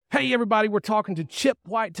Hey, everybody, we're talking to Chip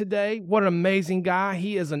White today. What an amazing guy.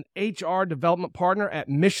 He is an HR development partner at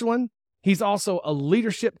Michelin. He's also a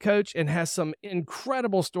leadership coach and has some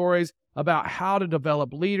incredible stories about how to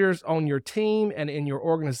develop leaders on your team and in your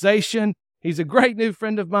organization. He's a great new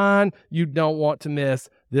friend of mine. You don't want to miss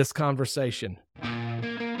this conversation.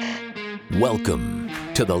 Welcome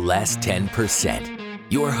to The Last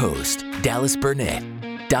 10%. Your host, Dallas Burnett,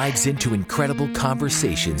 dives into incredible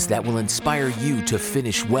conversations that will inspire you to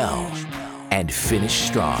finish well and finish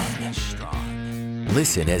strong.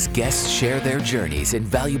 Listen as guests share their journeys and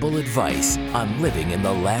valuable advice on living in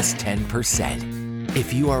the last 10%.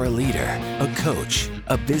 If you are a leader, a coach,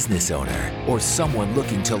 a business owner, or someone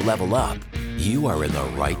looking to level up, you are in the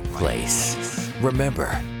right place.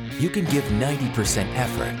 Remember, you can give 90%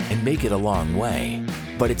 effort and make it a long way,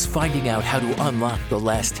 but it's finding out how to unlock the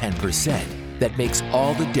last 10% that makes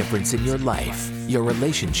all the difference in your life, your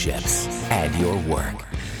relationships, and your work.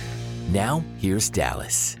 Now, here's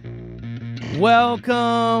Dallas.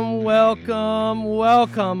 Welcome.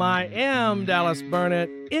 I am Dallas Burnett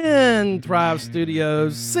in Thrive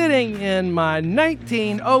Studios, sitting in my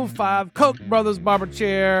 1905 Koch brothers barber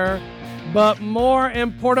chair. But more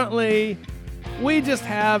importantly, we just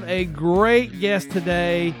have a great guest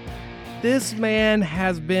today. This man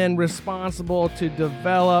has been responsible to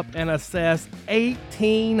develop and assess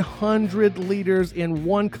 1,800 leaders in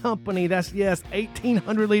one company. That's, yes,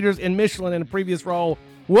 1,800 leaders in Michelin in a previous role.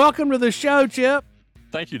 Welcome to the show, Chip.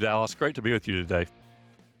 Thank you, Dallas. Great to be with you today.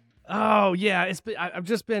 Oh, yeah.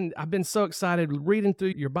 I've been so excited reading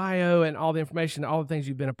through your bio and all the information, all the things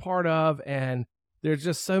you've been a part of. And there's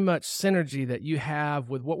just so much synergy that you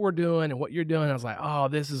have with what we're doing and what you're doing. I was like, oh,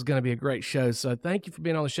 this is going to be a great show. So thank you for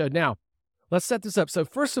being on the show. Now, let's set this up. So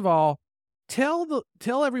first of all, tell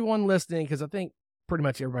everyone listening, because I think pretty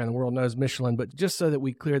much everybody in the world knows Michelin, but just so that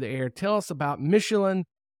we clear the air, tell us about Michelin,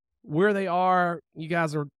 where they are. You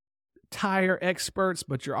guys are tire experts,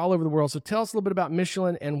 but you're all over the world. So tell us a little bit about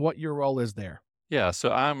Michelin and what your role is there. Yeah,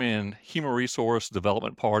 so I'm in human resource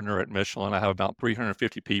development partner at Michelin. I have about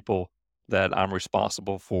 350 people that I'm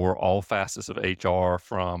responsible for all facets of HR,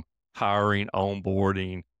 from hiring,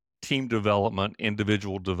 onboarding, team development,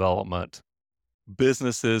 individual development,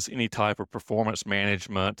 businesses, any type of performance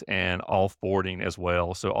management, and offboarding as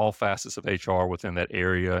well. So all facets of HR within that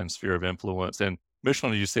area and sphere of influence. And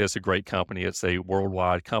Michelin, as you say, it's a great company. It's a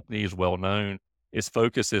worldwide company, is well known. Its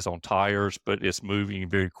focus is on tires, but it's moving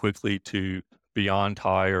very quickly to beyond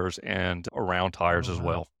tires and around tires as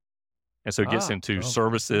well. And so it gets into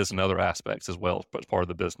services and other aspects as well as part of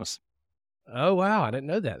the business. Oh, wow. I didn't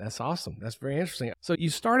know that. That's awesome. That's very interesting. So you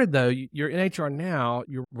started, though, you're in HR now.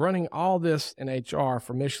 You're running all this in HR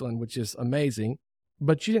for Michelin, which is amazing.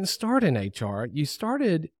 But you didn't start in HR. You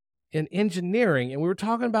started in engineering. And we were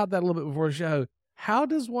talking about that a little bit before the show. How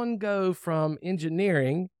does one go from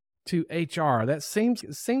engineering to HR? That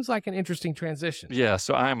seems like an interesting transition. Yeah,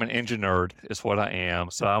 so I'm an engineer is what I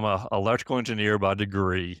am. So I'm an electrical engineer by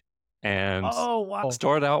degree. And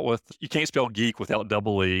started out with, you can't spell geek without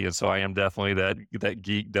double E. And so I am definitely that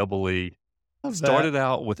geek double E. Started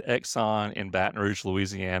out with Exxon in Baton Rouge,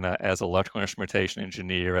 Louisiana as electrical instrumentation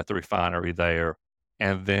engineer at the refinery there.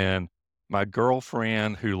 And then my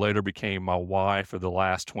girlfriend, who later became my wife for the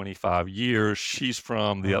last 25 years, she's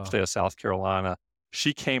from the upstate of South Carolina.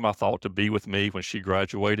 She came, I thought, to be with me when she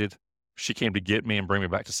graduated. She came to get me and bring me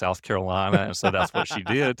back to South Carolina, and so that's what she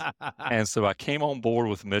did. And so I came on board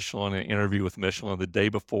with Michelin and interviewed with Michelin the day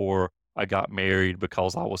before I got married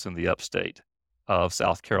because I was in the upstate of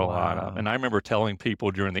South Carolina. Wow. And I remember telling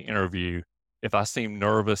people during the interview, if I seem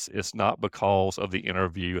nervous, it's not because of the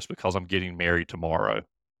interview, it's because I'm getting married tomorrow.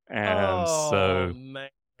 And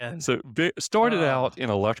started out in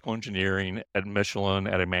electrical engineering at Michelin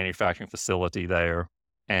at a manufacturing facility there,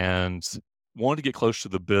 and wanted to get close to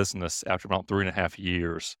the business after about 3.5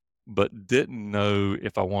 years, but didn't know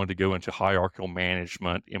if I wanted to go into hierarchical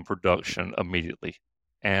management in production immediately.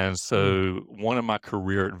 And so one of my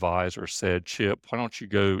career advisors said, Chip, why don't you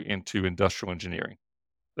go into industrial engineering?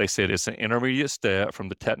 They said it's an intermediate step from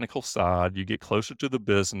the technical side. You get closer to the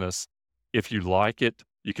business. If you like it,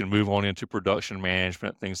 you can move on into production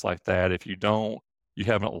management, things like that. If you don't, you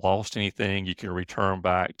haven't lost anything. You can return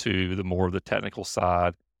back to the more of the technical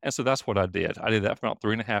side. And so that's what I did. I did that for about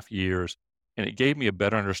 3.5 years, and it gave me a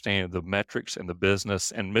better understanding of the metrics and the business.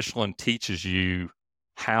 And Michelin teaches you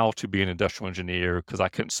how to be an industrial engineer, because I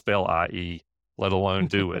couldn't spell IE, let alone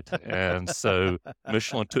do it. And so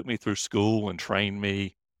Michelin took me through school and trained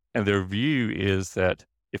me. And their view is that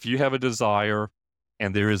if you have a desire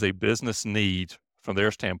and there is a business need from their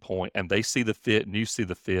standpoint, and they see the fit and you see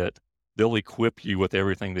the fit, they'll equip you with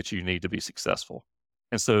everything that you need to be successful.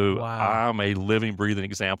 And so Wow. I'm a living, breathing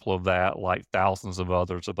example of that, like thousands of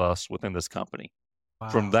others of us within this company.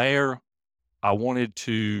 From Wow. there, I wanted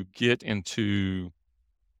to get into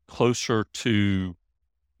closer to,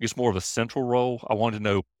 I guess, more of a central role. I wanted to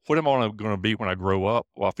know, what am I going to be when I grow up?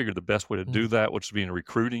 Well, I figured the best way to do Mm, that, which is being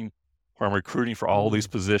recruiting, where I'm recruiting for all these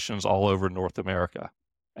mm, positions all over North America.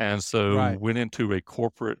 And so right. went into a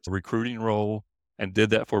corporate recruiting role and did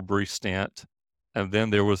that for a brief stint. And then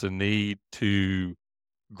there was a need to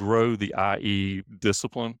grow the IE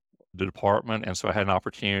discipline, the department. And so I had an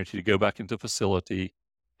opportunity to go back into facility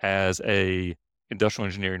as a industrial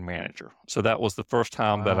engineering manager. So that was the first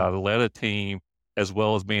time that I Wow. led a team, as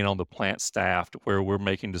well as being on the plant staff, to where we're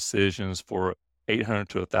making decisions for 800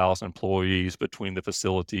 to 1,000 employees between the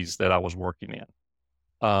facilities that I was working in.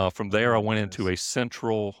 From Oh there, I my went into goodness. a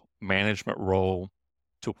central management role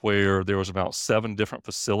to where there was about 7 different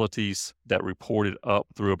facilities that reported up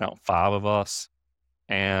through about 5 of us.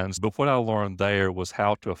 But what I learned there was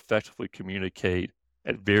how to effectively communicate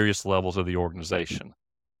at various levels of the organization.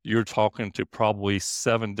 You're talking to probably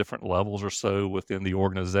 7 different levels or so within the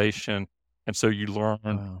organization. And so you learn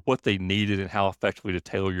Wow. what they needed and how effectively to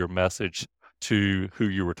tailor your message to who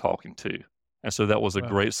you were talking to. And so that was a Wow.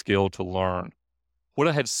 great skill to learn. What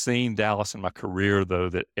I had seen, Dallas, in my career, though,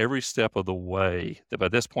 that every step of the way, that by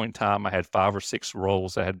this point in time, I had 5 or 6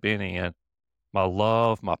 roles I had been in, my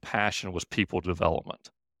love, my passion was people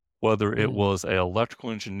development. Whether it Mm, was an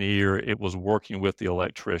electrical engineer, it was working with the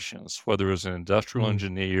electricians. Whether it was an industrial mm,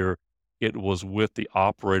 engineer, it was with the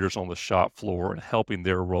operators on the shop floor and helping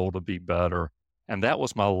their role to be better. And that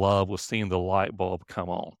was my love, was seeing the light bulb come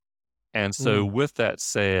on. And so mm. with that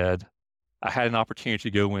said, I had an opportunity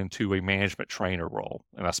to go into a management trainer role.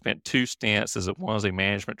 And I spent 2 stints as one as a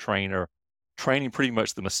management trainer, training pretty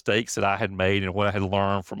much the mistakes that I had made and what I had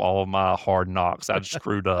learned from all of my hard knocks I'd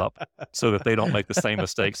screwed up, so that they don't make the same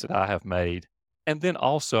mistakes that I have made. And then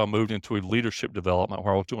also I moved into a leadership development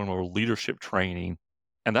where I was doing more leadership training.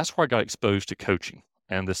 And that's where I got exposed to coaching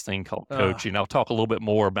and this thing called Ah, coaching. I'll talk a little bit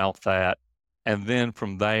more about that. And then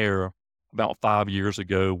from there, about 5 years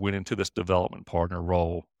ago, went into this development partner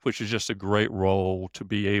role, which is just a great role to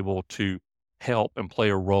be able to help and play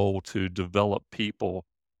a role to develop people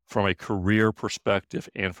from a career perspective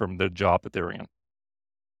and from the job that they're in.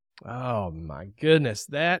 oh my goodness.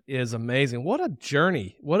 That is amazing. What a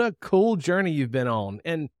journey. What a cool journey you've been on.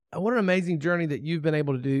 And what an amazing journey that you've been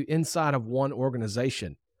able to do inside of one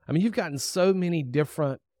organization. I mean, you've gotten so many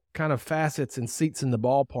different kind of facets and seats in the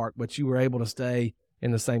ballpark, but you were able to stay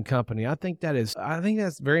in the same company. I think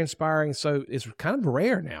that's very inspiring. So it's kind of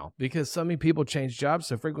rare now because so many people change jobs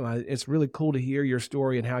so frequently. It's really cool to hear your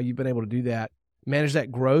story and how you've been able to do that, manage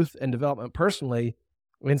that growth and development personally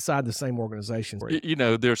inside the same organization.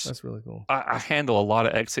 There's That's really cool. I handle a lot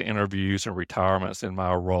of exit interviews and retirements in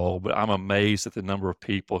my role, but I'm amazed at the number of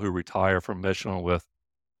people who retire from Michelin with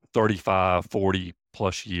 35, 40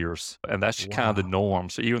 plus years. And that's just kind of the Wow. norm.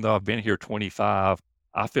 So even though I've been here 25,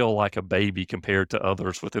 I feel like a baby compared to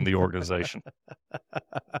others within the organization.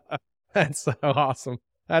 That's so awesome.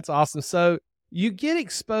 That's awesome. So you get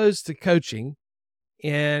exposed to coaching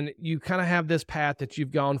and you kind of have this path that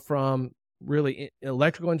you've gone from really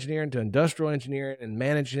electrical engineering to industrial engineering and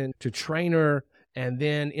managing to trainer. And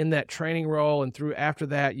then in that training role and through after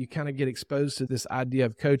that, you kind of get exposed to this idea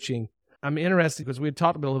of coaching. I'm interested because we had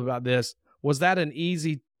talked a little bit about this. Was that an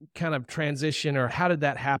easy kind of transition, or how did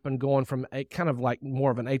that happen going from a kind of like more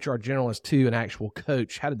of an HR generalist to an actual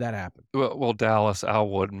coach? How did that happen? Well, Dallas, I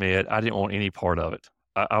will admit, I didn't want any part of it.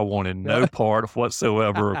 I wanted no part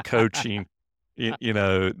whatsoever of coaching.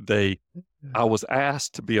 I was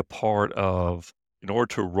asked to be a part of, in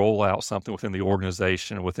order to roll out something within the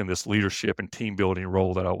organization, within this leadership and team building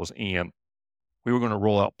role that I was in, we were going to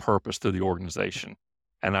roll out purpose through the organization.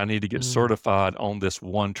 And I need to get Mm, certified on this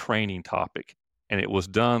one training topic. And it was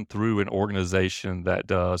done through an organization that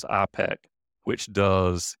does IPEC, which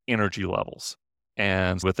does energy levels.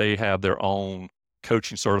 But they have their own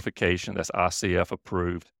coaching certification that's ICF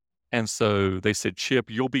approved. And so they said, Chip,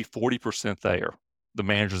 you'll be 40% there. The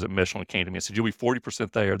managers at Michelin came to me and said, you'll be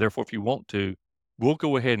 40% there. Therefore, if you want to, we'll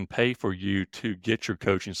go ahead and pay for you to get your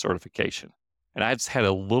coaching certification. And I just had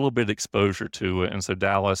a little bit of exposure to it. And so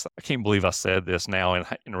Dallas, I can't believe I said this now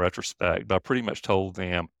in retrospect, but I pretty much told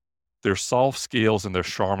them there's soft skills and there's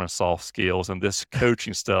Charmin soft skills. And this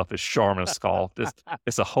coaching stuff is Charmin soft.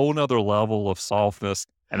 It's a whole nother level of softness.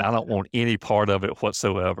 And I don't want any part of it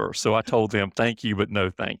whatsoever. So I told them, thank you, but no,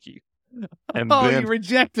 thank you. And oh, then, you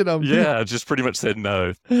rejected them. yeah, I just pretty much said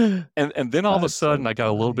no. And then all of a That's sudden so I got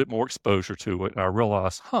a little funny. bit more exposure to it. And I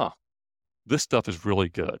realized, this stuff is really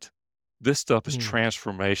good. this stuff is Mm.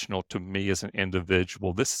 transformational to me as an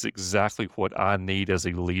individual. This is exactly what I need as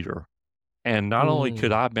a leader. And not only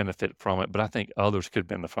could Mm. I benefit from it, but I think others could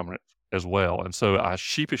benefit from it as well. And so I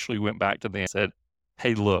sheepishly went back to them and said,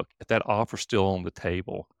 hey, look, if that offer's still on the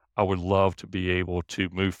table, I would love to be able to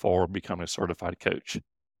move forward, become a certified coach.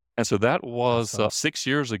 And so that was Awesome. 6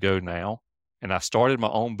 years ago now. And I started my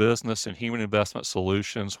own business in human investment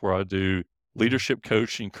solutions where I do Mm. leadership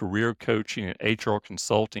coaching, career coaching, and HR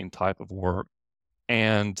consulting type of work.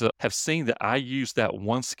 And have seen that I use that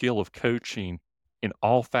one skill of coaching in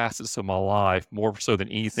all facets of my life more so than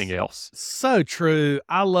anything else. So true.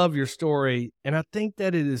 I love your story. And I think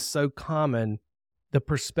that it is so common, the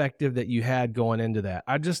perspective that you had going into that.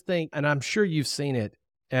 I just think, and I'm sure you've seen it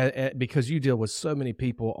because you deal with so many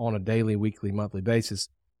people on a daily, weekly, monthly basis,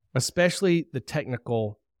 especially the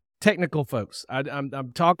technical folks.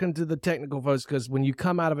 I'm talking to the technical folks because when you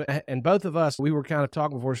come out of it, and both of us, we were kind of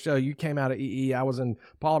talking before the show, you came out of EE, I was in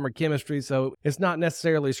polymer chemistry. So it's not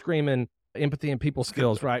necessarily screaming empathy and people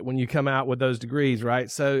skills, right? When you come out with those degrees, right?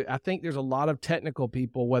 So I think there's a lot of technical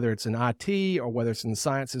people, whether it's in IT or whether it's in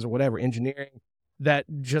sciences or whatever, engineering, that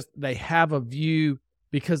just they have a view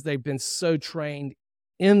because they've been so trained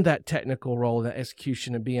in that technical role, that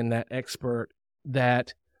execution and being that expert,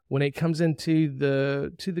 that when it comes into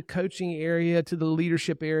the coaching area, to the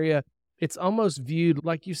leadership area, it's almost viewed,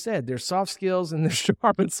 like you said, there's soft skills and there's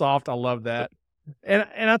sharp and soft. I love that.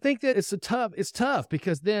 And I think that it's tough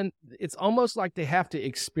because then it's almost like they have to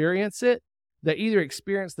experience it. They either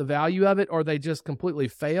experience the value of it or they just completely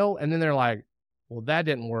fail. And then they're like, well, that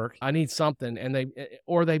didn't work. I need something. And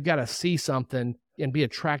they've got to see something and be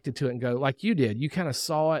attracted to it and go, like you did. You kind of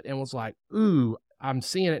saw it and was like, ooh, I'm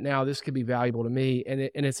seeing it now. This could be valuable to me. And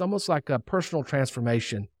it's almost like a personal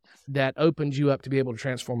transformation that opens you up to be able to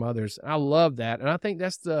transform others. And I love that. And I think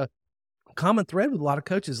that's the common thread with a lot of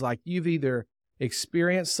coaches. Like, you've either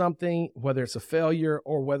experienced something, whether it's a failure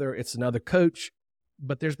or whether it's another coach,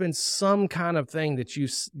 but there's been some kind of thing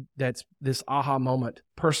that's this aha moment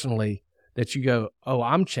personally that you go, oh,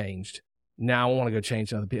 I'm changed. Now I want to go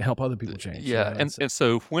change other people, help other people change. Yeah. And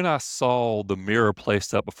so when I saw the mirror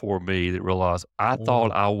placed up before me, that realized I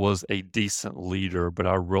thought I was a decent leader, but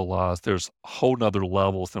I realized there's whole nother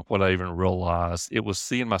levels than what I even realized. It was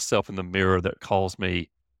seeing myself in the mirror that caused me,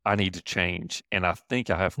 I need to change. And I think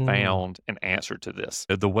I have found an answer to this.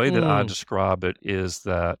 The way that I describe it is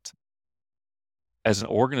that as an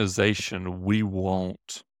organization, we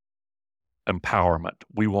want empowerment.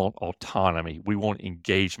 We want autonomy. We want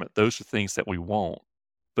engagement. Those are things that we want.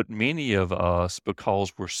 But many of us,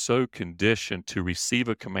 because we're so conditioned to receive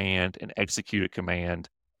a command and execute a command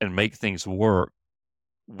and make things work,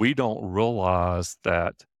 we don't realize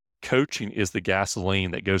that coaching is the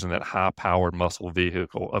gasoline that goes in that high-powered muscle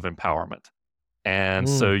vehicle of empowerment. And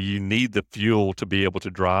so you need the fuel to be able to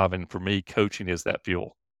drive. And for me, coaching is that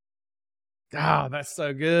fuel. Oh, that's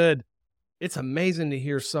so good. It's amazing to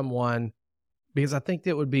hear someone, because I think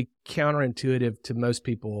that would be counterintuitive to most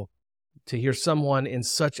people, to hear someone in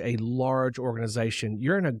such a large organization.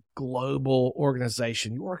 You're in a global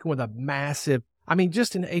organization. You're working with a massive, I mean,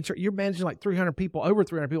 just in HR, you're managing like 300 people, over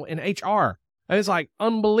 300 people in HR. And it's like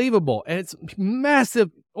unbelievable. And it's a massive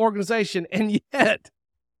organization. And yet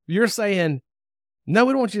you're saying, no,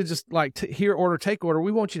 we don't want you to just like hear order, take order.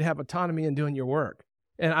 We want you to have autonomy in doing your work.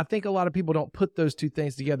 And I think a lot of people don't put those two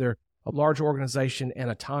things together, a large organization and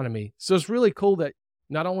autonomy. So it's really cool that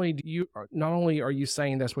not only are you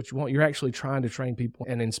saying that's what you want, you're actually trying to train people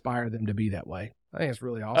and inspire them to be that way. I think it's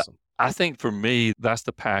really awesome. I think for me, that's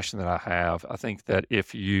the passion that I have. I think that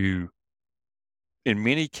in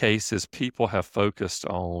many cases, people have focused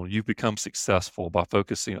on, you've become successful by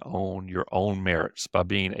focusing on your own merits, by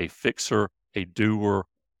being a fixer, a doer,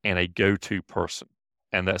 and a go-to person.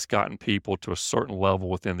 And that's gotten people to a certain level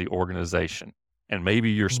within the organization. And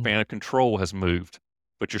maybe your span of control has moved,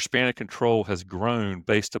 but your span of control has grown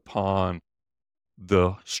based upon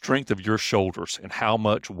the strength of your shoulders and how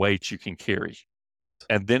much weight you can carry.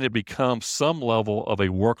 And then it becomes some level of a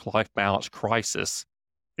work-life balance crisis.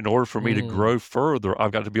 In order for me to grow further,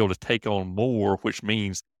 I've got to be able to take on more, which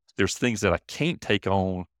means there's things that I can't take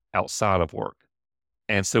on outside of work.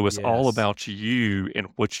 And so it's all about you and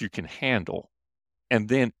what you can handle. And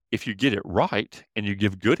then if you get it right and you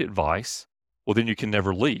give good advice, well, then you can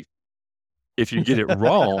never leave. If you get it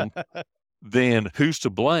wrong, then who's to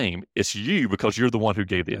blame? It's you, because you're the one who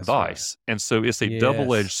gave the advice. Right. And so it's a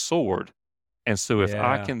double-edged sword. And so if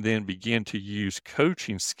I can then begin to use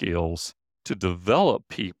coaching skills to develop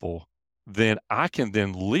people, then I can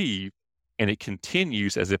then leave and it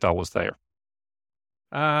continues as if I was there.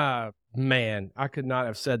 Man, I could not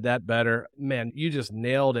have said that better. Man, you just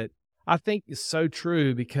nailed it. I think is so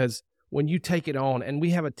true, because when you take it on, and we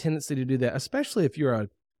have a tendency to do that, especially if you're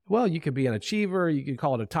you could be an achiever, you could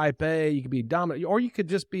call it a type A, you could be dominant, or you could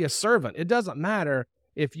just be a servant. It doesn't matter.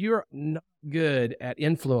 If you're not good at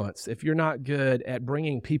influence, if you're not good at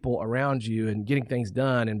bringing people around you and getting things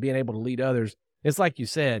done and being able to lead others, it's like you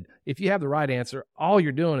said, if you have the right answer, all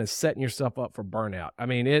you're doing is setting yourself up for burnout. I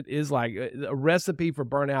mean, it is like a recipe for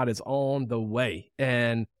burnout is on the way.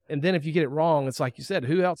 And then if you get it wrong, it's like you said,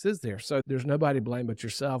 who else is there? So there's nobody to blame but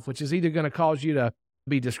yourself, which is either going to cause you to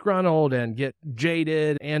be disgruntled and get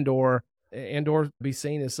jaded and or be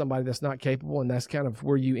seen as somebody that's not capable. And that's kind of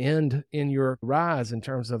where you end in your rise in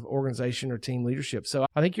terms of organization or team leadership. So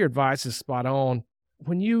I think your advice is spot on.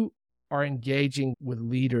 When you are engaging with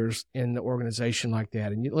leaders in the organization like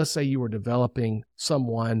that, and let's say you were developing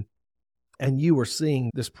someone and you were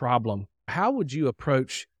seeing this problem, how would you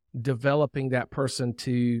approach developing that person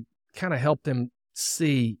to kind of help them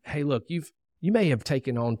see, hey, look, you may have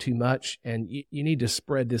taken on too much and you need to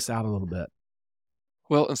spread this out a little bit?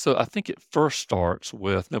 Well, and so I think it first starts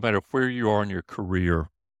with, no matter where you are in your career,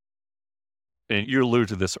 and you alluded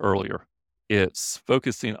to this earlier, it's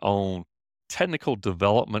focusing on technical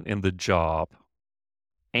development in the job,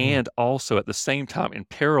 and also at the same time, in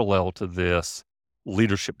parallel to this,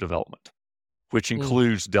 leadership development, which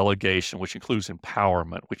includes delegation, which includes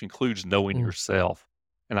empowerment, which includes knowing yourself.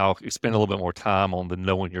 And I'll spend a little bit more time on the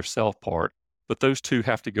knowing yourself part, but those two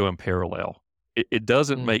have to go in parallel. It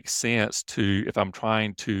doesn't make sense to, if I'm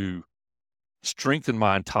trying to strengthen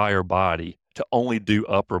my entire body, to only do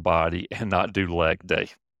upper body and not do leg day.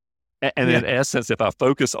 And in essence, if I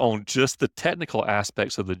focus on just the technical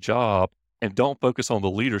aspects of the job and don't focus on the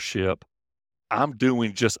leadership, I'm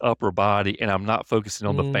doing just upper body and I'm not focusing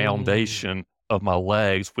on the foundation of my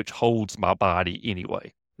legs, which holds my body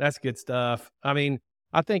anyway. That's good stuff. I mean,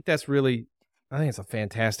 I think it's a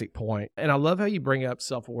fantastic point. And I love how you bring up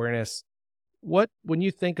self-awareness. When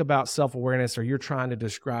you think about self-awareness, or you're trying to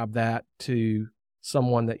describe that to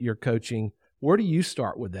someone that you're coaching, where do you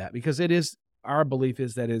start with that? Because our belief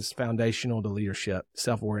is that it's foundational to leadership.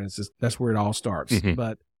 Self-awareness that's where it all starts.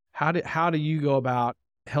 But how do you go about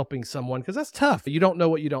helping someone? Because that's tough. You don't know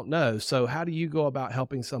what you don't know. So how do you go about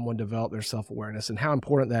helping someone develop their self-awareness, and how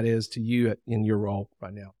important that is to you in your role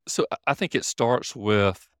right now? So I think it starts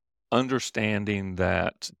with understanding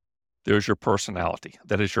that there's your personality.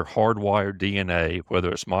 That is your hardwired DNA, whether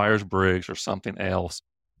it's Myers-Briggs or something else.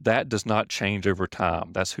 That does not change over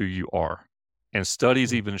time. That's who you are. And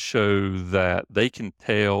studies even show that they can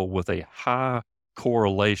tell with a high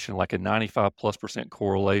correlation, like a 95+%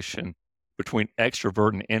 correlation between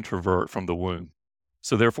extrovert and introvert from the womb.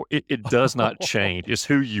 So therefore, it does not change. It's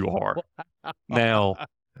who you are. Now,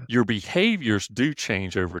 your behaviors do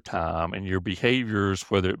change over time, and your behaviors,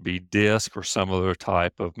 whether it be DISC or some other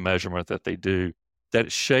type of measurement that they do, that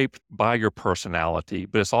it's shaped by your personality,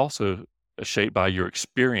 but it's also shaped by your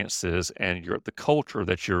experiences and the culture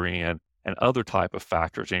that you're in and other type of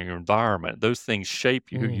factors in your environment. Those things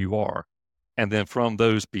shape you, who you are. And then from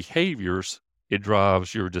those behaviors, it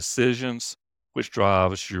drives your decisions, which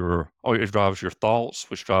drives your thoughts,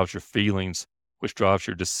 which drives your feelings, which drives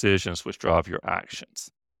your decisions, which drive your actions.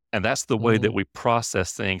 And that's the way that we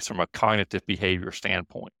process things from a cognitive behavior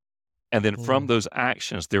standpoint. And then from those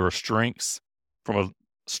actions, there are strengths from a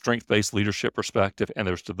strength-based leadership perspective, and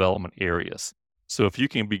there's development areas. So if you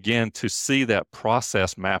can begin to see that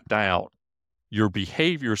process mapped out, your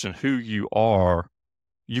behaviors and who you are,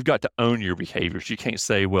 you've got to own your behaviors. You can't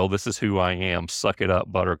say, well, this is who I am, suck it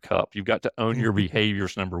up, buttercup. You've got to own your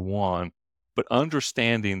behaviors, number one. But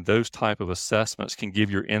understanding those type of assessments can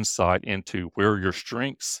give your insight into where your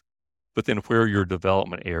strengths, but then where your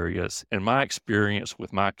development areas. And my experience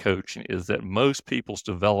with my coaching is that most people's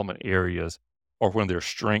development areas are when their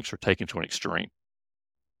strengths are taken to an extreme.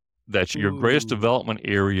 That your greatest development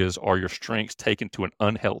areas are your strengths taken to an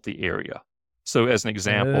unhealthy area. So as an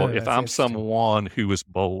example, if I'm someone who is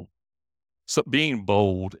bold, so being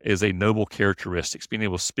bold is a noble characteristic, being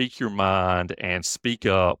able to speak your mind and speak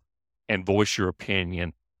up and voice your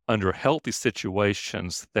opinion under healthy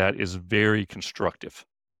situations, that is very constructive.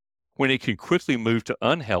 When it can quickly move to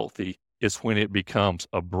unhealthy is when it becomes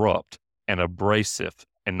abrupt and abrasive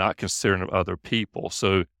and not considerate of other people.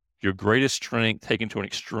 So your greatest strength taken to an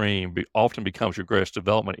extreme often becomes your greatest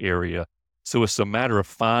development area. So it's a matter of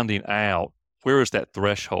finding out, where is that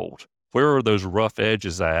threshold? Where are those rough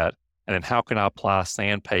edges at? And then how can I apply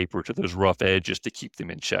sandpaper to those rough edges to keep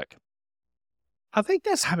them in check? I think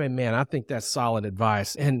that's solid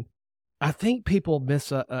advice. And I think people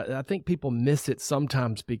miss it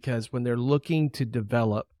sometimes, because when they're looking to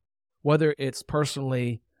develop, whether it's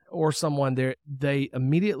personally or someone there, they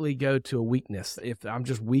immediately go to a weakness. If I'm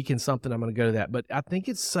just weak in something, I'm going to go to that. But I think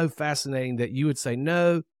it's so fascinating that you would say,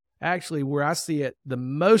 no, actually, where I see it, the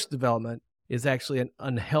most development is actually an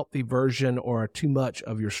unhealthy version or too much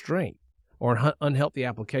of your strength or an unhealthy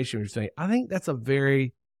application of your strength. I think it's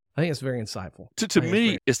very insightful. To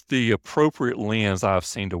me, it's the appropriate lens I've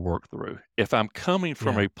seen to work through. If I'm coming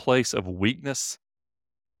from a place of weakness,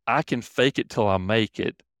 I can fake it till I make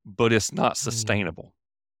it, but it's not sustainable.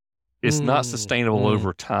 It's not sustainable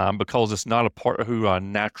over time because it's not a part of who I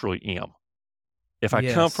naturally am. If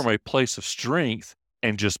I come from a place of strength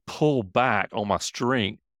and just pull back on my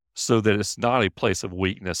strength so that it's not a place of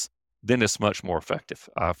weakness, then it's much more effective,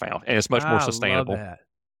 I found, and it's much more sustainable. Love that.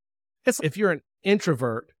 It's if you're an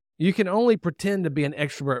introvert, you can only pretend to be an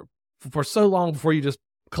extrovert for so long before you just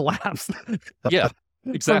collapse. Yeah,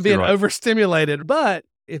 exactly. From being right. overstimulated. But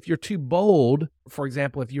if you're too bold, for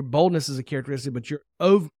example, if your boldness is a characteristic, but you're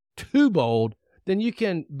too bold, then you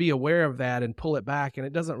can be aware of that and pull it back, and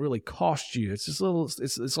it doesn't really cost you. It's just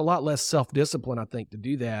it's a lot less self-discipline, I think, to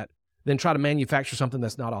do that than try to manufacture something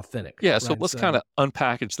that's not authentic. Yeah, so let's kind of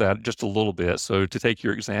unpackage that just a little bit. So to take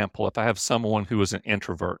your example, if I have someone who is an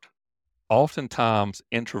introvert, oftentimes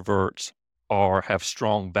introverts have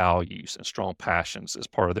strong values and strong passions as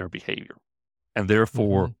part of their behavior. And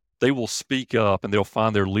therefore, they will speak up and they'll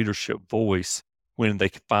find their leadership voice when they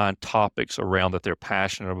find topics around that they're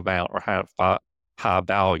passionate about or have high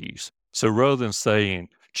values. So rather than saying,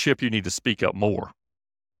 Chip, you need to speak up more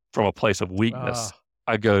from a place of weakness,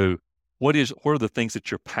 I go, what are the things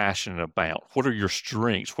that you're passionate about? What are your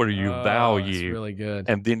strengths? What are your values? That's really good.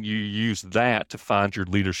 And then you use that to find your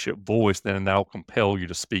leadership voice, then that'll compel you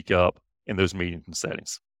to speak up in those meetings and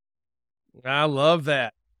settings. I love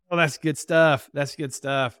that. Well, that's good stuff. That's good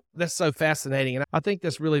stuff. That's so fascinating. And I think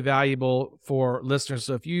that's really valuable for listeners.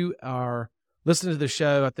 So if you are listening to the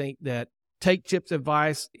show, I think that take Chip's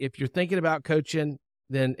advice. If you're thinking about coaching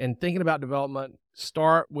and thinking about development,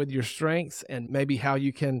 start with your strengths and maybe how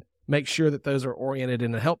you can make sure that those are oriented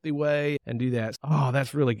in a healthy way and do that. Oh,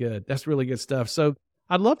 that's really good. That's really good stuff. So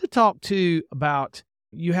I'd love to talk too about,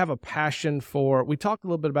 you have a passion for, we talked a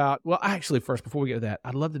little bit about, well, actually first, before we get to that,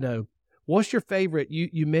 I'd love to know, what's your favorite?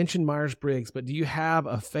 You mentioned Myers-Briggs, but do you have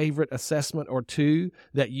a favorite assessment or two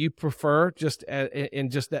that you prefer just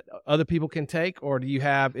that other people can take? Or do you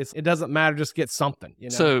have, it doesn't matter, just get something, you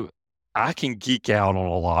know? So I can geek out on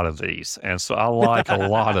a lot of these. And so I like a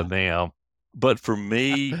lot of them. But for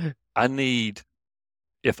me,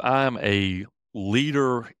 if I'm a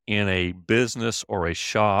leader in a business or a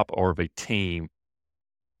shop or of a team,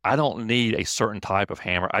 I don't need a certain type of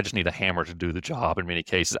hammer. I just need a hammer to do the job in many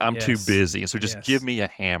cases. I'm too busy. And so just give me a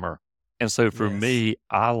hammer. And so for me,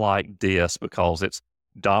 I like DISC because it's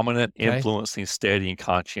dominant, influencing, steady, and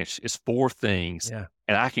conscientious. It's 4 things. Yeah.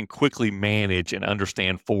 And I can quickly manage and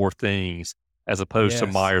understand 4 things as opposed to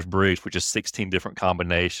Myers-Briggs, which is 16 different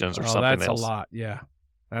combinations or something else. That's a lot. Yeah.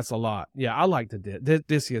 That's a lot. Yeah, I like the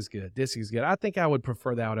DISC is good. DISC is good. I think I would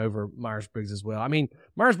prefer that over Myers-Briggs as well. I mean,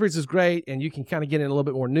 Myers-Briggs is great, and you can kind of get in a little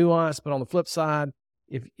bit more nuance, but on the flip side,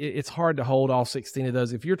 if it's hard to hold all 16 of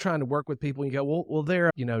those. If you're trying to work with people and you go, well, they're,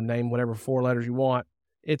 name whatever 4 letters you want,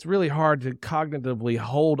 it's really hard to cognitively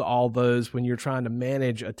hold all those when you're trying to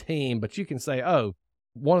manage a team, but you can say, oh,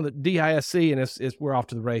 one of the DISC, and we're off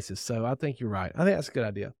to the races. So I think you're right. I think that's a good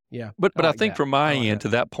idea. Yeah. But I think from my end, to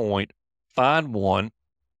that point, find one.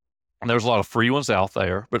 And there's a lot of free ones out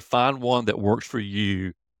there, but find one that works for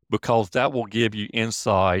you because that will give you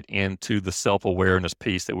insight into the self-awareness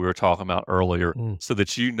piece that we were talking about earlier so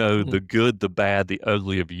that you know the good, the bad, the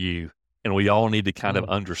ugly of you. And we all need to kind of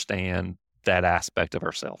understand that aspect of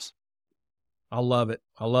ourselves. I love it.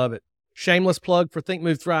 I love it. Shameless plug for Think,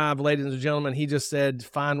 Move, Thrive, ladies and gentlemen. He just said,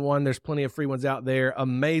 find one. There's plenty of free ones out there.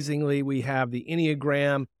 Amazingly, we have the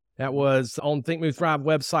Enneagram that was on Think, Move, Thrive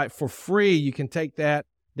website for free. You can take that.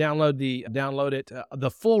 Download the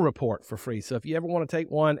full report for free. So if you ever want to take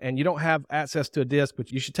one and you don't have access to a disc, but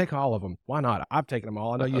you should take all of them. Why not? I've taken them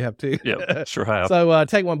all. I know you have too. Yeah, sure have. So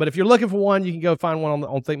take one. But if you're looking for one, you can go find one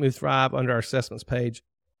on Think, Move, Thrive under our assessments page.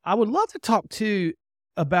 I would love to talk too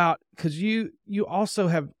about, because you also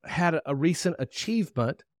have had a recent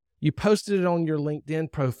achievement. You posted it on your LinkedIn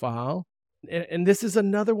profile. And this is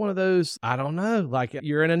another one of those, I don't know, like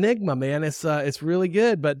you're an enigma, man. It's really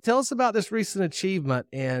good. But tell us about this recent achievement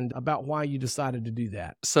and about why you decided to do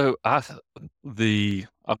that. So I'll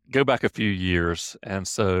go back a few years. And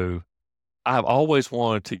so I've always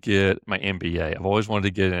wanted to get my MBA. I've always wanted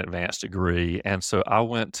to get an advanced degree. And so I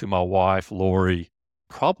went to my wife, Lori,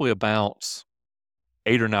 probably about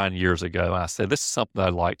 8 or 9 years ago. And I said, this is something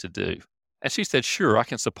I'd like to do. And she said, sure, I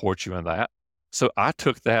can support you in that. So I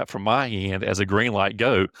took that from my end as a green light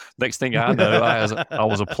go. Next thing I know, I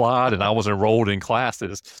was applied and I was enrolled in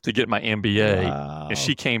classes to get my MBA. And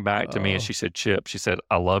she Wow. came back to me and Oh, she said, Chip, she said,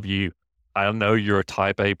 I love you. I know you're a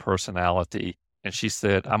type A personality. And she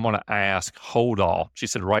said, I'm going to ask, hold off. She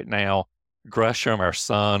said, right now, Gresham, our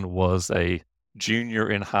son, was a junior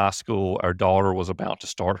in high school. Our daughter was about to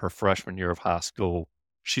start her freshman year of high school.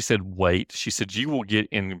 She said, wait. She said, you will get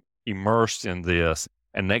immersed in this.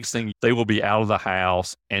 And next thing, they will be out of the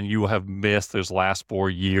house and you will have missed those last 4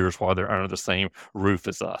 years while they're under the same roof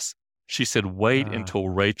as us. She said, wait ah, until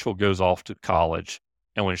Rachel goes off to college.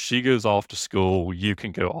 And when she goes off to school, you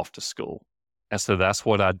can go off to school. And so that's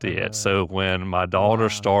what I did. uh, So when my daughter wow.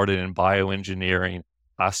 started in bioengineering,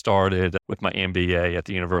 I started with my MBA at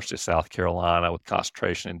the University of South Carolina with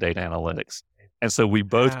concentration in data analytics. And so we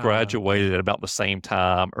both Wow. graduated at about the same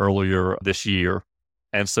time earlier this year.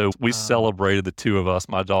 And so we Wow. celebrated, the two of us,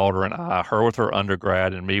 my daughter and I, her with her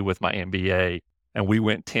undergrad and me with my MBA. And we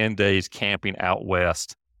went 10 days camping out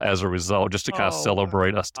west as a result, just to kind of Oh,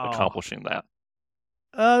 celebrate us wow. accomplishing that.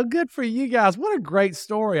 Good for you guys. What a great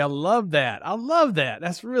story. I love that. I love that.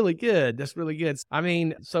 That's really good. That's really good. I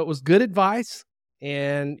mean, so it was good advice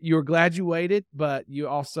and you were glad you waited, but you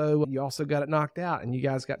also got it knocked out and you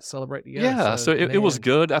guys got to celebrate together. Yeah, So, so it was man,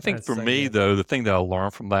 good. I think that's for so me, good. though, the thing that I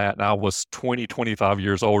learned from that, and I was 20, 25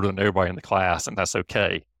 years older than everybody in the class, and that's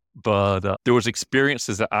okay. But there was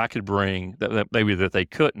experiences that I could bring that maybe that they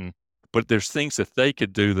couldn't, but there's things that they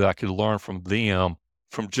could do that I could learn from them,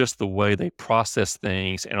 from just the way they process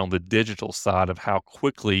things and on the digital side of how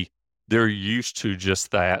quickly they're used to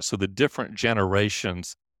just that. So the different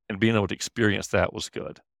generations and being able to experience that was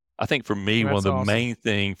good. I think for me, one of That's the awesome. main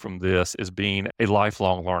thing from this is being a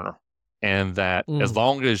lifelong learner, and that as Mm,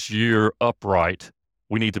 long as you're upright,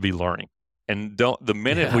 we need to be learning. And don't the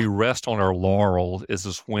minute yeah. we rest on our laurels is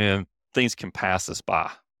just when things can pass us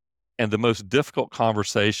by. And the most difficult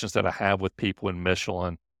conversations that I have with people in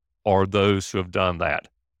Michelin are those who have done that.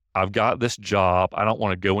 I've got this job. I don't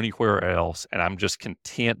want to go anywhere else, and I'm just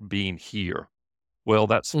content being here. Well,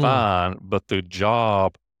 that's Mm. fine, but the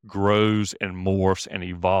job grows and morphs and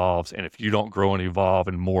evolves. And if you don't grow and evolve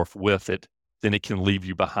and morph with it, then it can leave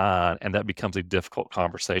you behind. And that becomes a difficult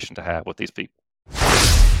conversation to have with these people.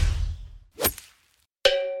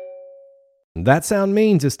 That sound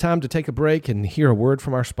means it's time to take a break and hear a word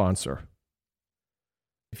from our sponsor.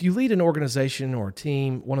 If you lead an organization or a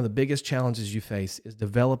team, one of the biggest challenges you face is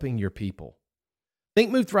developing your people. Think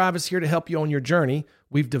Move Thrive is here to help you on your journey.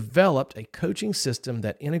 We've developed a coaching system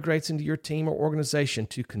that integrates into your team or organization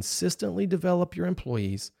to consistently develop your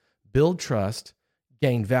employees, build trust,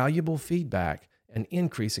 gain valuable feedback, and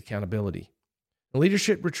increase accountability.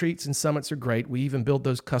 Leadership retreats and summits are great. We even build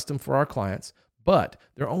those custom for our clients, but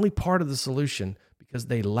they're only part of the solution because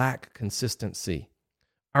they lack consistency.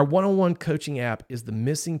 Our one-on-one coaching app is the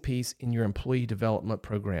missing piece in your employee development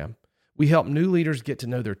program. We help new leaders get to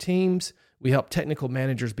know their teams, we help technical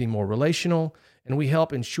managers be more relational, and we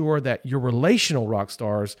help ensure that your relational rock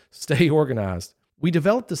stars stay organized. We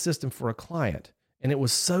developed the system for a client, and it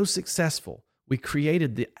was so successful. We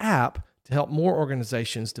created the app to help more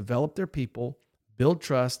organizations develop their people, build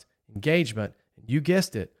trust, engagement, and you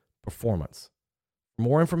guessed it, performance. For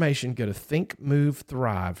more information, go to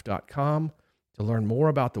thinkmovethrive.com to learn more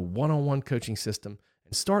about the one-on-one coaching system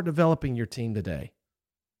and start developing your team today.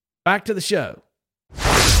 Back to the show.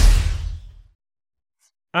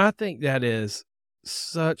 I think that is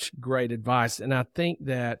such great advice. And I think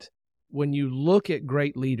that when you look at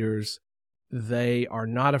great leaders, they are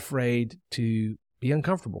not afraid to be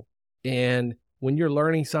uncomfortable. And when you're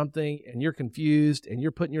learning something and you're confused and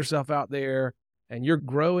you're putting yourself out there and your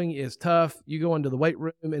growing is tough, you go into the weight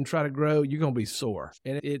room and try to grow, you're going to be sore.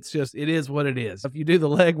 And it's just, it is what it is. If you do the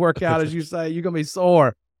leg workout, as you say, you're going to be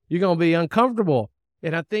sore. You're going to be uncomfortable.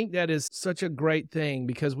 And I think that is such a great thing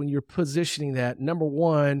because when you're positioning that, number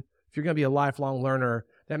one, if you're going to be a lifelong learner,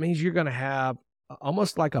 that means you're going to have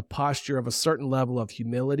almost like a posture of a certain level of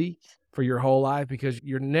humility for your whole life because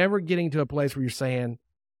you're never getting to a place where you're saying,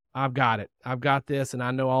 I've got it. I've got this and I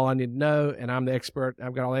know all I need to know and I'm the expert.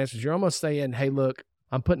 I've got all the answers. You're almost saying, hey, look,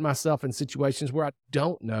 I'm putting myself in situations where I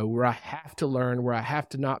don't know, where I have to learn, where I have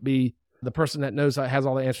to not be the person that knows has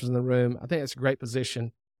all the answers in the room. I think that's a great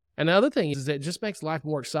position. And the other thing is that it just makes life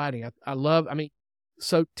more exciting.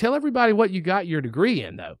 So tell everybody what you got your degree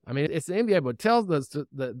in, though. I mean, it's the MBA, but tell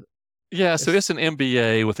Yeah, so it's, it's an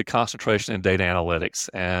MBA with a concentration in data analytics.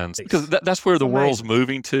 And because it's that's where the world's amazing.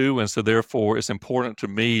 moving to. And so therefore, it's important to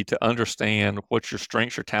me to understand what your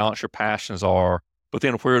strengths, your talents, your passions are, but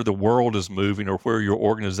then where the world is moving or where your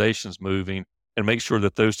organization's moving and make sure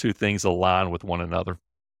that those two things align with one another.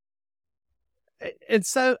 And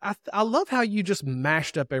so I love how you just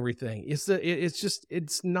mashed up everything.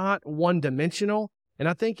 It's not one dimensional. And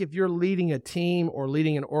I think if you're leading a team or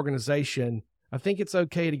leading an organization, I think it's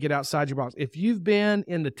okay to get outside your box. If you've been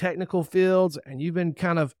in the technical fields and you've been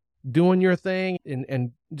kind of doing your thing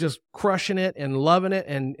and just crushing it and loving it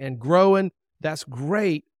and growing, that's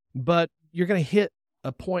great. But you're going to hit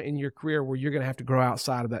a point in your career where you're going to have to grow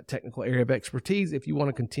outside of that technical area of expertise if you want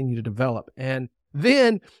to continue to develop. And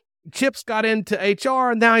then Chip's got into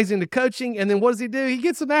HR and now he's into coaching. And then what does he do? He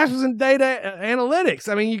gets a master's in data analytics.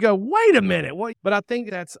 I mean, you go, wait a minute. What? But I think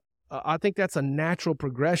that's a natural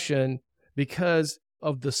progression because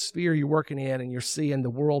of the sphere you're working in and you're seeing the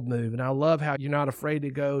world move. And I love how you're not afraid to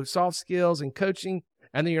go soft skills and coaching,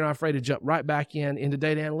 and then you're not afraid to jump right back into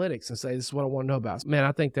data analytics and say, this is what I want to know about. Man,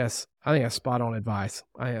 I think that's spot on advice.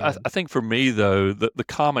 I think for me, though, the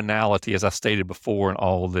commonality, as I stated before in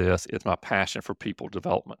all of this, is my passion for people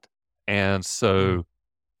development. And so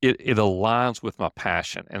it aligns with my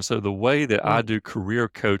passion. And so the way that I do career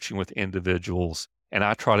coaching with individuals, and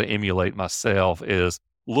I try to emulate myself, is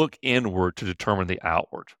look inward to determine the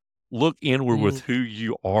outward. Look inward with who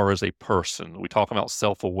you are as a person. We talk about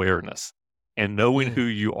self-awareness and knowing who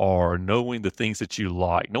you are, knowing the things that you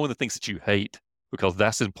like, knowing the things that you hate, because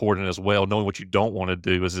that's important as well. Knowing what you don't want to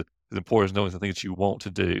do is as important as knowing the things that you want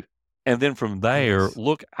to do. And then from there,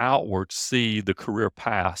 look outward, see the career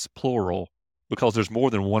paths, plural, because there's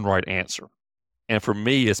more than one right answer. And for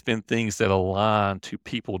me, it's been things that align to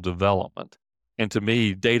people development. And to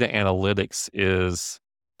me, data analytics is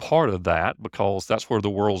part of that because that's where the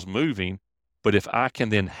world's moving. But if I can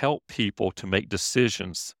then help people to make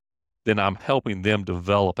decisions, then I'm helping them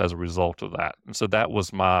develop as a result of that. And so that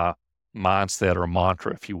was my mindset or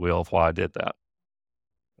mantra, if you will, of why I did that.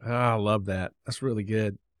 Oh, I love that. That's really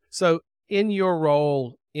good. So in your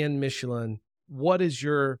role in Michelin, what's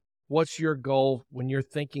your goal when you're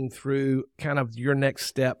thinking through kind of your next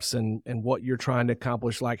steps and what you're trying to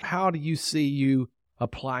accomplish? Like, how do you see you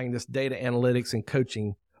applying this data analytics and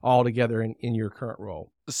coaching all together in your current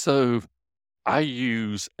role? So I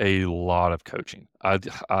use a lot of coaching. I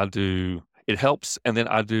do, it helps. And then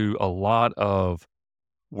I do a lot of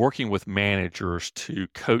working with managers to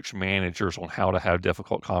coach managers on how to have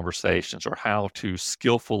difficult conversations or how to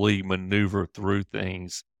skillfully maneuver through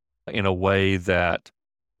things in a way that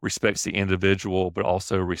respects the individual, but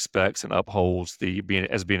also respects and upholds being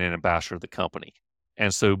an ambassador of the company.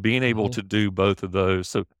 And so being able to do both of those.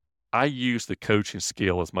 So I use the coaching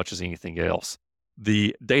skill as much as anything else.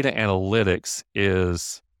 The data analytics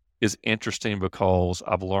is interesting because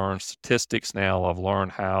I've learned statistics now. I've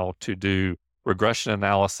learned how to do regression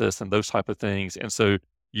analysis and those type of things. And so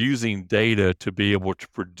using data to be able to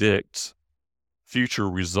predict future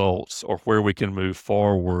results or where we can move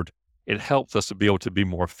forward, it helps us to be able to be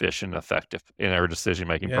more efficient and effective in our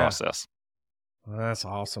decision-making process. Well, that's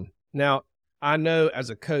awesome. Now, I know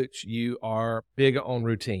as a coach, you are big on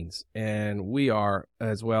routines, and we are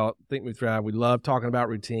as well. Think Me Thrive. We love talking about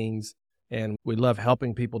routines, and we love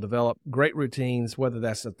helping people develop great routines, whether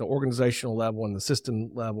that's at the organizational level and the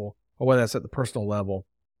system level, or whether that's at the personal level.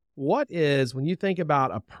 When you think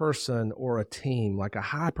about a person or a team, like a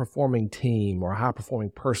high-performing team or a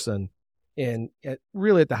high-performing person,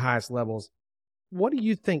 really at the highest levels, what do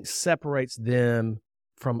you think separates them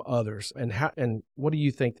from others, and what do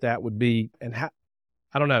you think that would be? And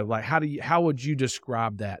I don't know, like how would you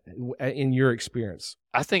describe that in your experience?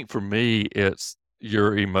 I think for me, it's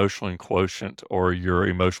your emotional quotient or your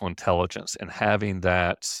emotional intelligence, and having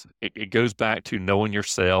that. It goes back to knowing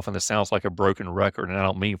yourself, and it sounds like a broken record, and I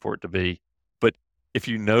don't mean for it to be, but if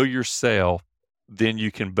you know yourself, then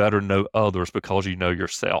you can better know others because you know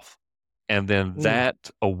yourself. And then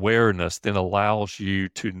that awareness then allows you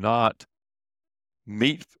to not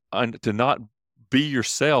be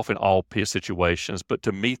yourself in all situations, but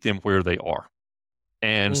to meet them where they are.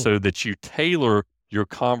 And so that you tailor your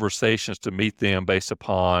conversations to meet them based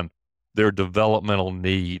upon their developmental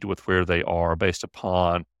need with where they are, based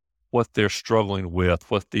upon what they're struggling with,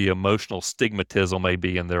 what the emotional stigmatism may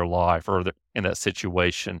be in their life or in that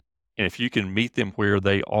situation. And if you can meet them where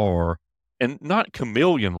they are, and not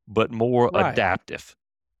chameleon, but more adaptive.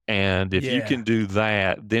 And if you can do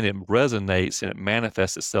that, then it resonates and it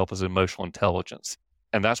manifests itself as emotional intelligence.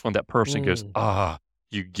 And that's when that person goes,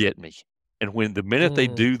 you get me. And when the minute they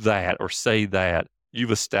do that or say that,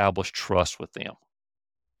 you've established trust with them.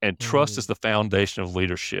 And trust is the foundation of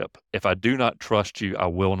leadership. If I do not trust you, I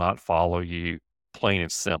will not follow you, plain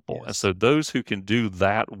and simple. Yes. And so those who can do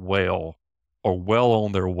that well are well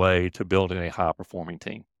on their way to building a high-performing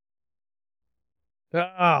team.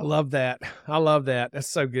 I love that. I love that. That's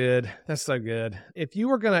so good. That's so good. If you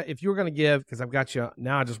were gonna give, because I've got you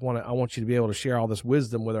now, I want you to be able to share all this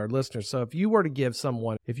wisdom with our listeners. So if you were to give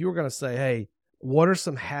someone, if you were gonna say, hey, what are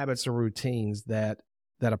some habits or routines that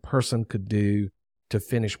a person could do to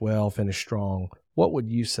finish well, finish strong? What would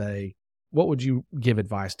you say? What would you give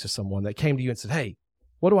advice to someone that came to you and said, hey,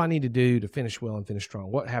 what do I need to do to finish well and finish strong?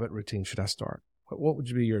 What habit routine should I start? What would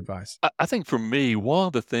be your advice? I think for me, one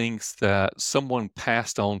of the things that someone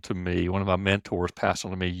passed on to me, one of my mentors passed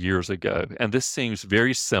on to me years ago, and this seems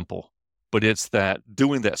very simple, but it's that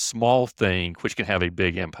doing that small thing, which can have a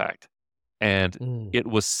big impact. And it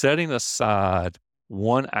was setting aside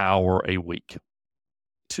 1 hour a week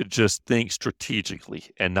to just think strategically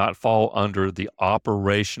and not fall under the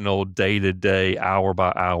operational day-to-day,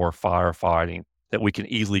 hour-by-hour firefighting that we can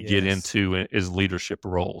easily get into as leadership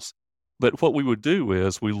roles. But what we would do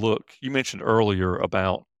is you mentioned earlier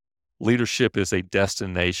about leadership is a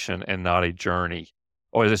destination and not a journey,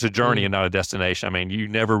 or it's a journey and not a destination. I mean, you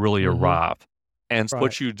never really arrive. And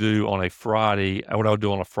what you do on a Friday, what I would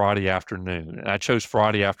do on a Friday afternoon, and I chose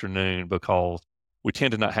Friday afternoon because we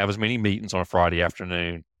tend to not have as many meetings on a Friday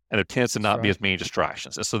afternoon, and there tends to not be as many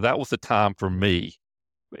distractions. And so that was the time for me.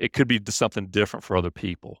 It could be something different for other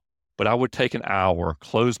people, but I would take an hour,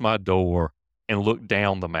 close my door, and look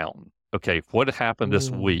down the mountain. Okay, what happened this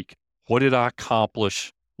week? What did I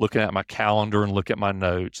accomplish looking at my calendar and look at my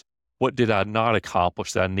notes? What did I not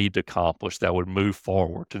accomplish that I need to accomplish that would move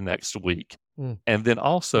forward to next week? And then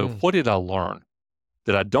also, what did I learn?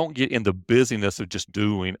 That I don't get in the busyness of just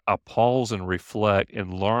doing. I pause and reflect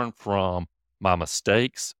and learn from my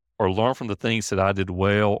mistakes or learn from the things that I did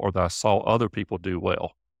well or that I saw other people do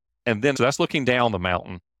well. And then, so that's looking down the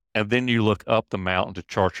mountain. And then you look up the mountain to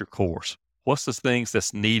chart your course. What's the things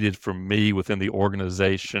that's needed from me within the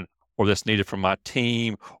organization or that's needed from my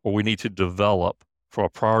team or we need to develop for a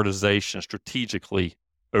prioritization strategically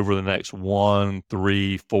over the next 1,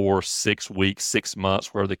 3, 4, 6 weeks, 6 months,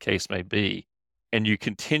 wherever the case may be. And you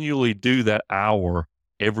continually do that hour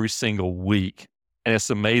every single week. And it's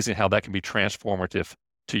amazing how that can be transformative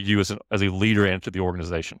to you as a leader and to the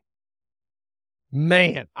organization.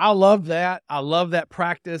 Man, I love that. I love that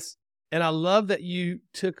practice. And I love that you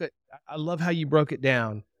I love how you broke it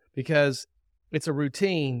down, because it's a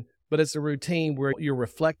routine, but it's a routine where you're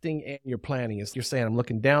reflecting and you're planning. You're saying, I'm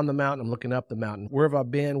looking down the mountain, I'm looking up the mountain. Where have I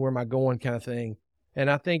been? Where am I going? Kind of thing. And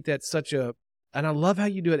I think that's and I love how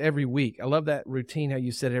you do it every week. I love that routine, how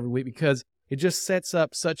you said it every week, because it just sets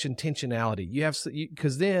up such intentionality.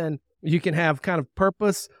 Because then you can have kind of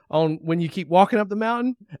purpose on when you keep walking up the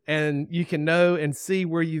mountain, and you can know and see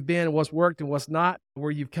where you've been, what's worked and what's not, where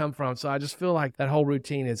you've come from. So I just feel like that whole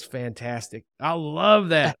routine is fantastic. I love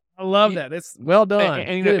that. I love that. It's well done.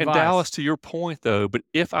 And Dallas, to your point though, but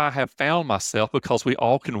if I have found myself, because we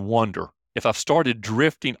all can wonder, if I've started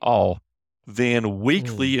drifting off, then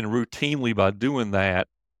weekly and routinely by doing that,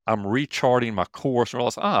 I'm recharting my course and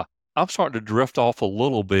realize, I'm starting to drift off a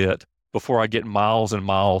little bit before I get miles and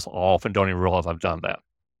miles off and don't even realize I've done that.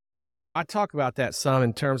 I talk about that some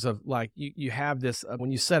in terms of like you have this,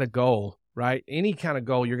 when you set a goal, right? Any kind of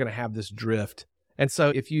goal, you're going to have this drift. And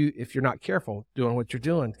so if you're not careful doing what you're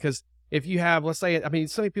doing, because if you have, let's say,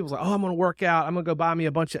 so many people's like, I'm going to work out. I'm going to go buy me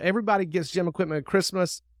everybody gets gym equipment at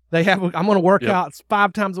Christmas. I'm going to work out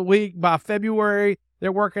 5 times a week. By February,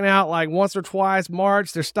 they're working out like once or twice.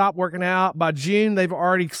 March, they're stopped working out. By June, they've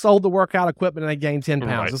already sold the workout equipment and they gained 10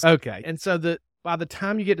 pounds. Right. Okay. And so by the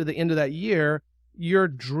time you get to the end of that year, your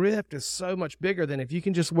drift is so much bigger than if you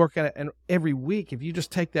can just work at it. And every week, if you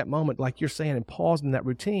just take that moment, like you're saying, and pause in that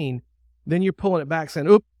routine, then you're pulling it back saying,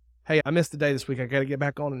 oop, hey, I missed a day this week. I got to get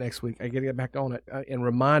back on it next week. I got to get back on it. And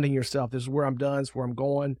reminding yourself, this is where I'm done. This is where I'm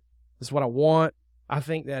going. This is what I want. I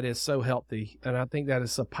think that is so healthy. And I think that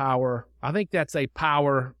is a power. I think that's a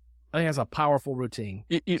powerful routine.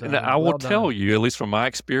 And I will tell you, at least from my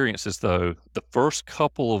experiences though, the first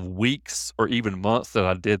couple of weeks or even months that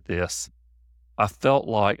I did this, I felt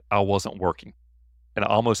like I wasn't working, and I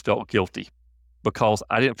almost felt guilty because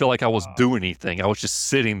I didn't feel like I was doing anything. I was just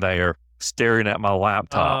sitting there staring at my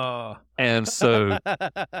laptop. And so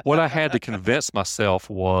what I had to convince myself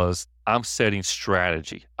was I'm setting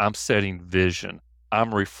strategy. I'm setting vision.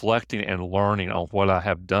 I'm reflecting and learning on what I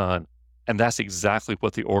have done. And that's exactly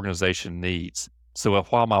what the organization needs. So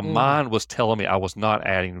while my mind was telling me I was not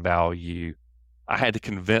adding value, I had to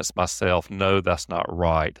convince myself, no, that's not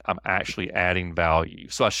right. I'm actually adding value.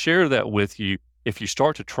 So I share that with you. If you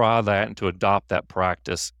start to try that and to adopt that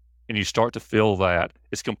practice and you start to feel that,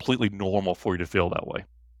 it's completely normal for you to feel that way.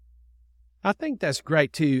 I think that's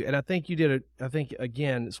great too. And I think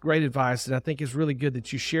again, it's great advice. And I think it's really good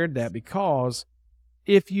that you shared that, because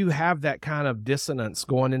if you have that kind of dissonance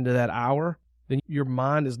going into that hour, then your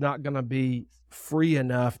mind is not going to be free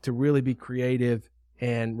enough to really be creative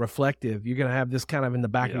and reflective. You're going to have this kind of in the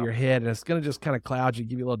back of your head, and it's going to just kind of cloud you,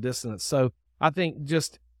 give you a little dissonance. So I think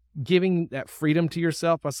just giving that freedom to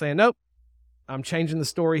yourself by saying, nope, I'm changing the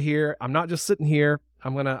story here. I'm not just sitting here.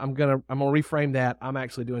 I'm gonna reframe that. I'm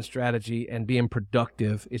actually doing strategy and being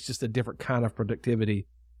productive. It's just a different kind of productivity.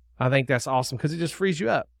 I think that's awesome because it just frees you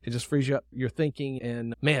up. It just frees you up your thinking,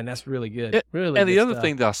 and man, that's really good. Really. And good the other stuff.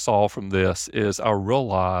 thing that I saw from this is I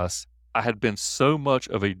realized I had been so much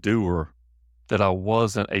of a doer that I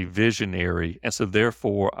wasn't a visionary, and so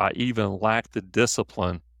therefore I even lacked the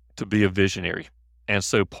discipline to be a visionary. And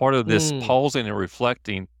so part of this pausing and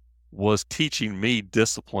reflecting was teaching me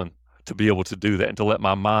discipline to be able to do that and to let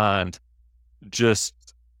my mind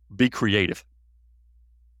just be creative.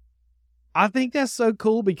 I think that's so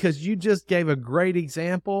cool because you just gave a great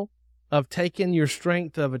example of taking your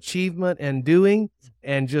strength of achievement and doing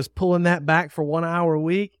and just pulling that back for 1 hour a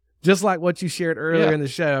week, just like what you shared earlier in the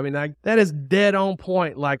show. I mean, that is dead on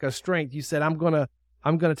point, like a strength. You said, I'm gonna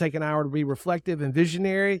take an hour to be reflective and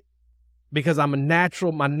visionary because my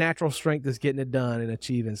natural strength is getting it done and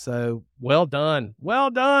achieving. So well done. Well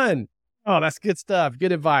done. Oh, that's good stuff.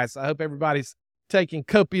 Good advice. I hope everybody's taking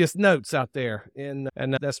copious notes out there, and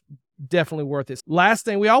that's definitely worth it. Last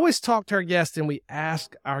thing, we always talk to our guests and we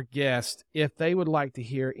ask our guests if they would like to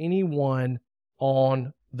hear anyone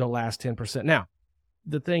on the last 10%. Now,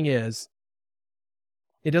 the thing is,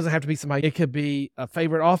 it doesn't have to be somebody. It could be a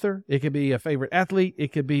favorite author. It could be a favorite athlete.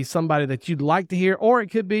 It could be somebody that you'd like to hear, or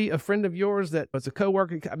it could be a friend of yours that was a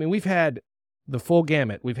coworker. I mean, we've had the full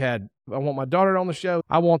gamut. We've had, I want my daughter on the show.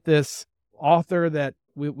 I want this author that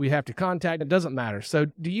we have to contact. It doesn't matter. So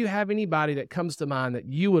do you have anybody that comes to mind that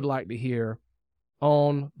you would like to hear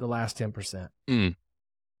on the last 10%?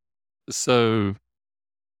 So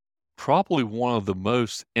probably one of the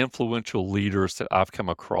most influential leaders that I've come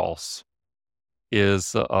across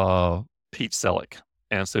is Pete Selleck.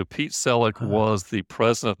 And so Pete Selleck was the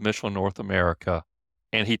president of Michelin North America,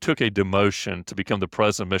 and he took a demotion to become the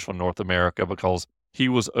president of Michelin North America because he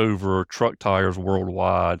was over truck tires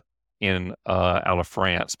worldwide out of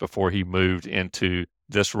France before he moved into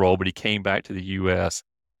this role, but he came back to the U.S.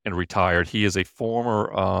 and retired. He is a former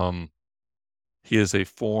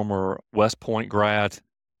West Point grad.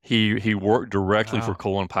 He worked directly for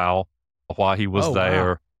Colin Powell while he was there.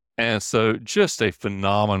 Wow. And so just a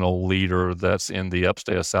phenomenal leader that's in the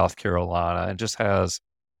upstate of South Carolina and just has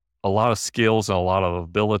a lot of skills and a lot of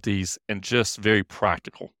abilities and just very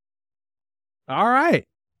practical. All right.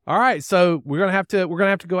 So we're gonna have to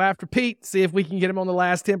go after Pete, see if we can get him on the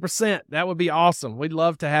last 10%. That would be awesome. We'd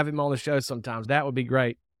love to have him on the show sometimes. That would be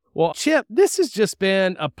great. Well, Chip, this has just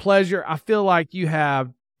been a pleasure. I feel like you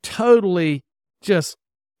have totally just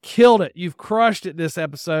killed it. You've crushed it this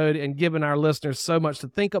episode and given our listeners so much to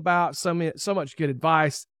think about, so much good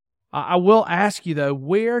advice. I will ask you though,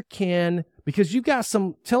 because you've got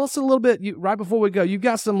tell us a little bit, right before we go, you've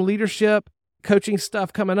got some leadership coaching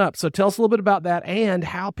stuff coming up. So tell us a little bit about that and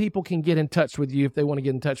how people can get in touch with you if they want to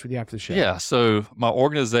get in touch with you after the show. Yeah. So my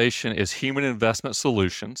organization is Human Investment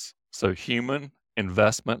Solutions. So Human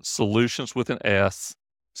Investment Solutions with an S.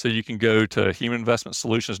 So you can go to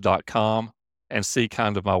humaninvestmentsolutions.com and see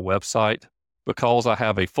kind of my website. Because I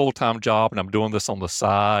have a full-time job and I'm doing this on the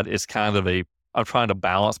side, it's kind of I'm trying to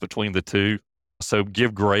balance between the two. So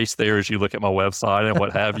give grace there as you look at my website and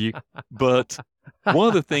what have you. But one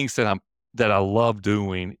of the things that I love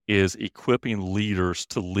doing is equipping leaders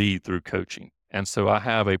to lead through coaching. And so I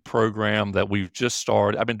have a program that we've just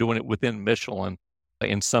started. I've been doing it within Michelin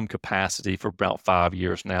in some capacity for about 5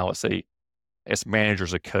 years now. It's manager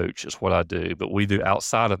as a coach is what I do, but we do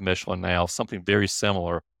outside of Michelin now something very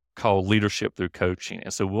similar called Leadership Through Coaching.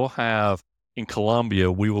 And so we'll have in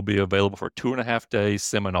Columbia, we will be available for a 2.5 day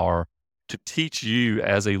seminar to teach you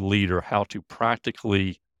as a leader how to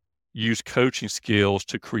practically use coaching skills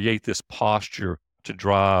to create this posture to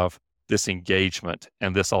drive this engagement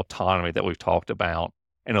and this autonomy that we've talked about.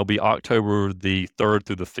 And it'll be October the 3rd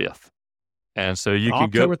through the 5th. And so you can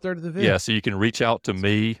go October 3rd to the 5th. Yeah, so you can reach out to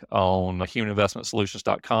me on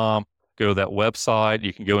humaninvestmentsolutions.com, go to that website.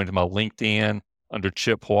 You can go into my LinkedIn under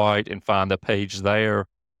Chip White and find the page there.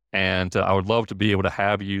 And I would love to be able to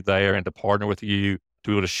have you there and to partner with you, to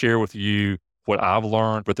be able to share with you what I've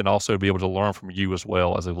learned, but then also be able to learn from you as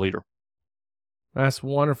well as a leader. That's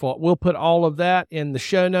wonderful. We'll put all of that in the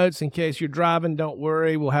show notes in case you're driving. Don't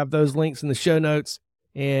worry. We'll have those links in the show notes.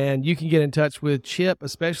 And you can get in touch with Chip,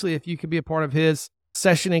 especially if you could be a part of his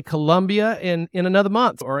session in Columbia in another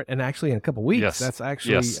month, and actually in a couple of weeks. Yes. That's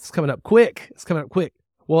actually, It's coming up quick.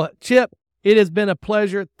 Well, Chip, It has been a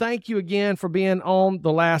pleasure. Thank you again for being on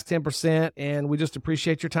The Last 10%, and we just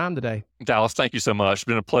appreciate your time today. Dallas, thank you so much. It's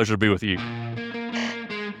been a pleasure to be with you.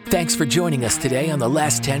 Thanks for joining us today on The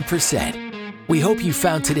Last 10%. We hope you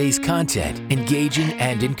found today's content engaging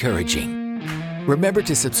and encouraging. Remember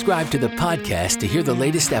to subscribe to the podcast to hear the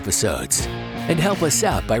latest episodes, and help us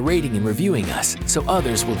out by rating and reviewing us so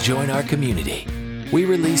others will join our community. We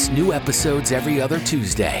release new episodes every other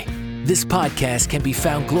Tuesday. This podcast can be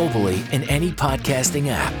found globally in any podcasting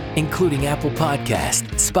app, including Apple Podcast,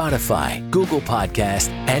 Spotify, Google Podcast,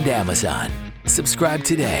 and Amazon. Subscribe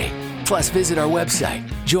today. Plus, visit our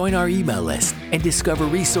website, join our email list, and discover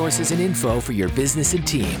resources and info for your business and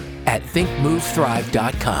team at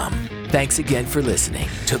thinkmovethrive.com. Thanks again for listening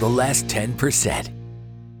to The Last 10%.